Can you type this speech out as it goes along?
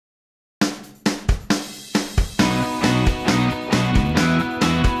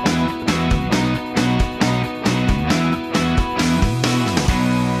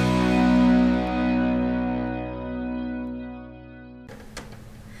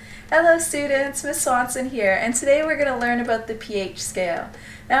Hello students, Miss Swanson here, and today we're going to learn about the pH scale.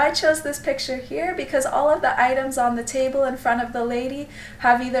 Now I chose this picture here because all of the items on the table in front of the lady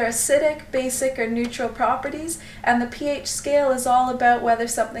have either acidic, basic, or neutral properties, and the pH scale is all about whether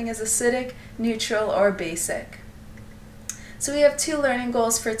something is acidic, neutral, or basic. So we have two learning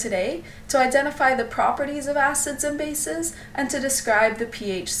goals for today: to identify the properties of acids and bases, and to describe the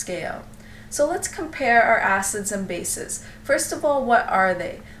pH scale. So let's compare our acids and bases. First of all, what are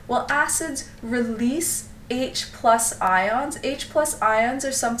they? Well, acids release H+ ions. H+ ions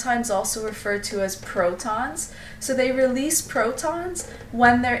are sometimes also referred to as protons. So they release protons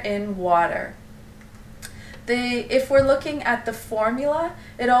when they're in water. If we're looking at the formula,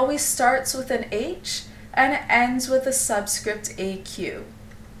 it always starts with an H and it ends with a subscript AQ.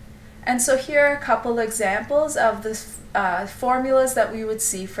 And so here are a couple examples of the formulas that we would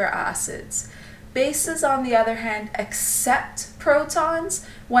see for acids. Bases, on the other hand, accept protons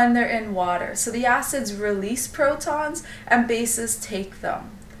when they're in water. So the acids release protons and bases take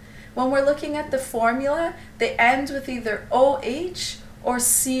them. When we're looking at the formula, they end with either OH or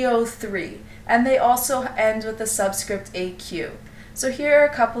CO3, and they also end with the subscript AQ. So here are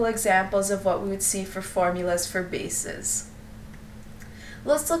a couple examples of what we would see for formulas for bases.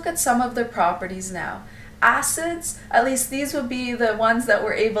 Let's look at some of their properties now. Acids, at least these would be the ones that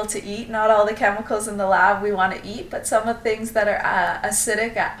we're able to eat. Not all the chemicals in the lab we want to eat, but some of the things that are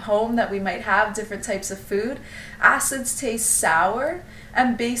acidic at home that we might have, different types of food. Acids taste sour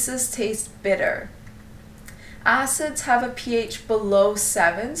and bases taste bitter. Acids have a pH below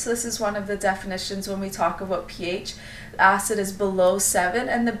 7, so this is one of the definitions when we talk about pH. Acid is below 7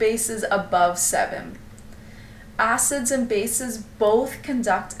 and the base is above 7. Acids and bases both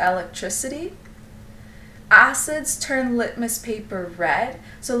conduct electricity. Acids turn litmus paper red.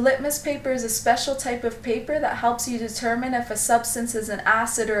 So litmus paper is a special type of paper that helps you determine if a substance is an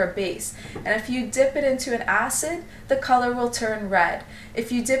acid or a base. And if you dip it into an acid, the color will turn red.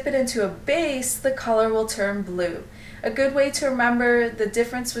 If you dip it into a base, the color will turn blue. A good way to remember the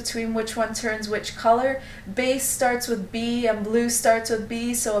difference between which one turns which color: base starts with B and blue starts with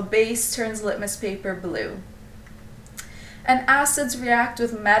B, so a base turns litmus paper blue. And acids react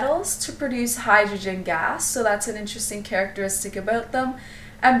with metals to produce hydrogen gas, so that's an interesting characteristic about them.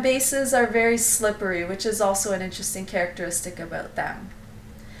 And bases are very slippery, which is also an interesting characteristic about them.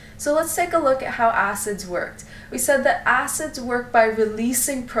 So let's take a look at how acids worked. We said that acids work by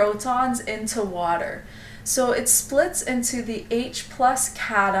releasing protons into water. So it splits into the H+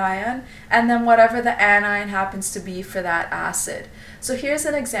 cation and then whatever the anion happens to be for that acid. So here's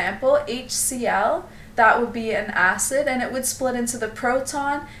an example: HCl. That would be an acid, and it would split into the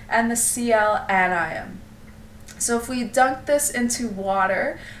proton and the Cl anion. So if we dunk this into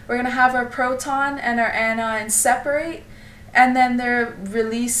water, we're going to have our proton and our anion separate, and then they're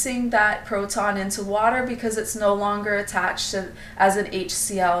releasing that proton into water because it's no longer attached to, as an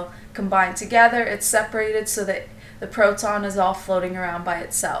HCl combined together. It's separated so that the proton is all floating around by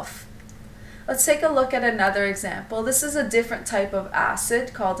itself. Let's take a look at another example. This is a different type of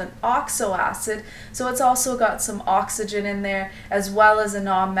acid called an oxoacid. So it's also got some oxygen in there, as well as a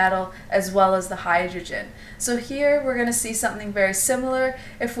nonmetal, as well as the hydrogen. So here we're going to see something very similar.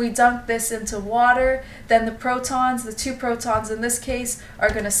 If we dunk this into water, then the protons, the two protons in this case,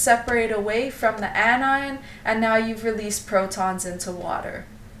 are going to separate away from the anion, and now you've released protons into water.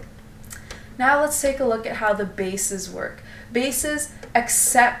 Now let's take a look at how the bases work. Bases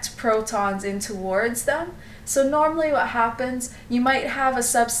accept protons in towards them. So normally what happens, you might have a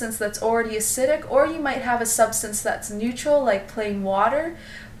substance that's already acidic, or you might have a substance that's neutral, like plain water.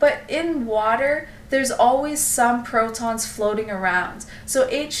 But in water, there's always some protons floating around. So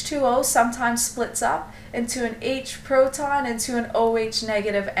H2O sometimes splits up into an H proton into an OH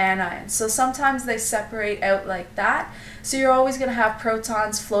negative anion. So sometimes they separate out like that. So you're always going to have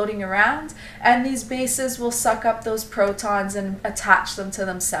protons floating around, and these bases will suck up those protons and attach them to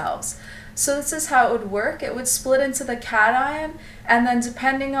themselves. So this is how it would work. It would split into the cation, and then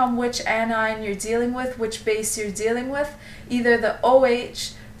depending on which anion you're dealing with, which base you're dealing with, either the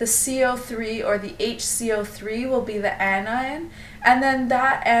OH, the CO3, or the HCO3 will be the anion, and then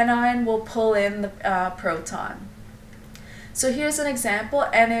that anion will pull in the proton. So here's an example.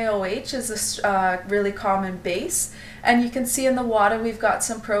 NaOH is a really common base, and you can see in the water we've got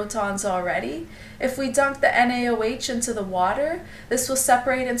some protons already. If we dunk the NaOH into the water, this will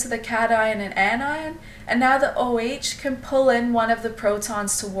separate into the cation and anion, and now the OH can pull in one of the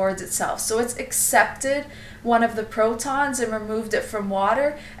protons towards itself. So it's accepted one of the protons and removed it from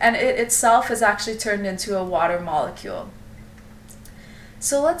water, and it itself has actually turned into a water molecule.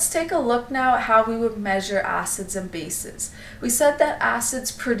 So let's take a look now at how we would measure acids and bases. We said that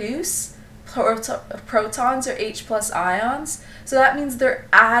acids produce protons or H plus ions, so that means they're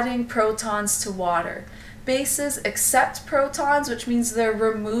adding protons to water. Bases accept protons, which means they're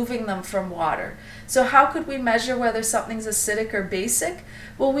removing them from water. So how could we measure whether something's acidic or basic?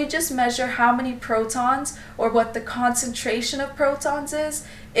 Well, we just measure how many protons or what the concentration of protons is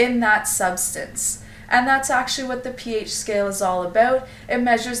in that substance. And that's actually what the pH scale is all about. It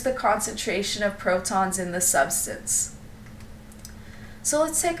measures the concentration of protons in the substance. So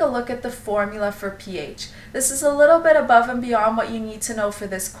let's take a look at the formula for pH. This is a little bit above and beyond what you need to know for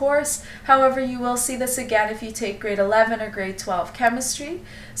this course. However, you will see this again if you take grade 11 or grade 12 chemistry.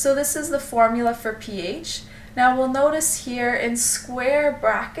 So this is the formula for pH. Now we'll notice here in square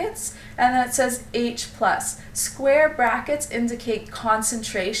brackets, and then it says H+. Square brackets indicate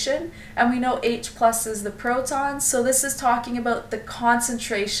concentration, and we know H+ is the protons, so this is talking about the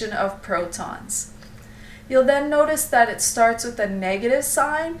concentration of protons. You'll then notice that it starts with a negative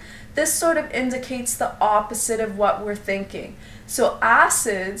sign. This sort of indicates the opposite of what we're thinking. So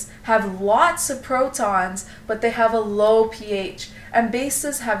acids have lots of protons, but they have a low pH. And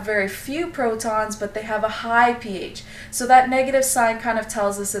bases have very few protons, but they have a high pH. So that negative sign kind of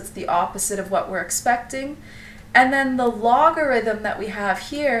tells us it's the opposite of what we're expecting. And then the logarithm that we have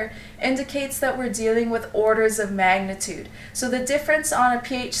here indicates that we're dealing with orders of magnitude. So the difference on a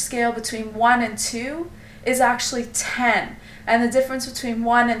pH scale between 1 and 2 is actually 10. And the difference between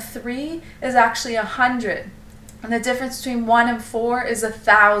 1 and 3 is actually 100. And the difference between 1 and 4 is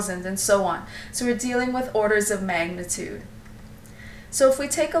 1,000, and so on. So we're dealing with orders of magnitude. So if we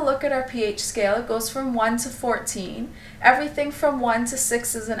take a look at our pH scale, it goes from 1 to 14. Everything from 1 to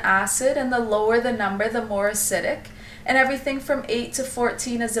 6 is an acid, and the lower the number, the more acidic. And everything from 8 to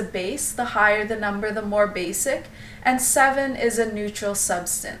 14 is a base. The higher the number, the more basic. And 7 is a neutral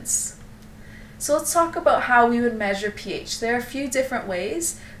substance. So let's talk about how we would measure pH. There are a few different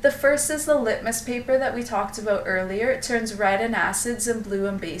ways. The first is the litmus paper that we talked about earlier. It turns red in acids and blue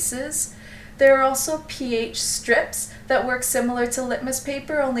in bases. There are also pH strips that work similar to litmus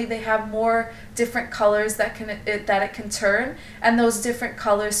paper, only they have more different colors that it can turn, and those different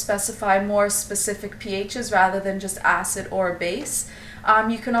colors specify more specific pHs rather than just acid or base.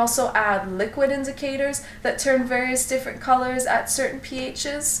 You can also add liquid indicators that turn various different colors at certain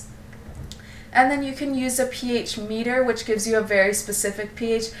pHs. And then you can use a pH meter, which gives you a very specific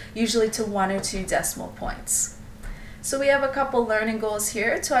pH, usually to 1 or 2 decimal points. So we have a couple learning goals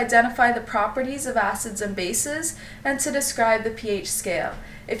here: to identify the properties of acids and bases, and to describe the pH scale.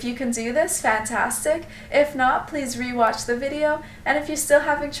 If you can do this, fantastic. If not, please re-watch the video, and if you're still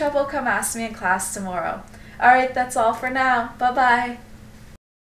having trouble, come ask me in class tomorrow. Alright, that's all for now. Bye-bye.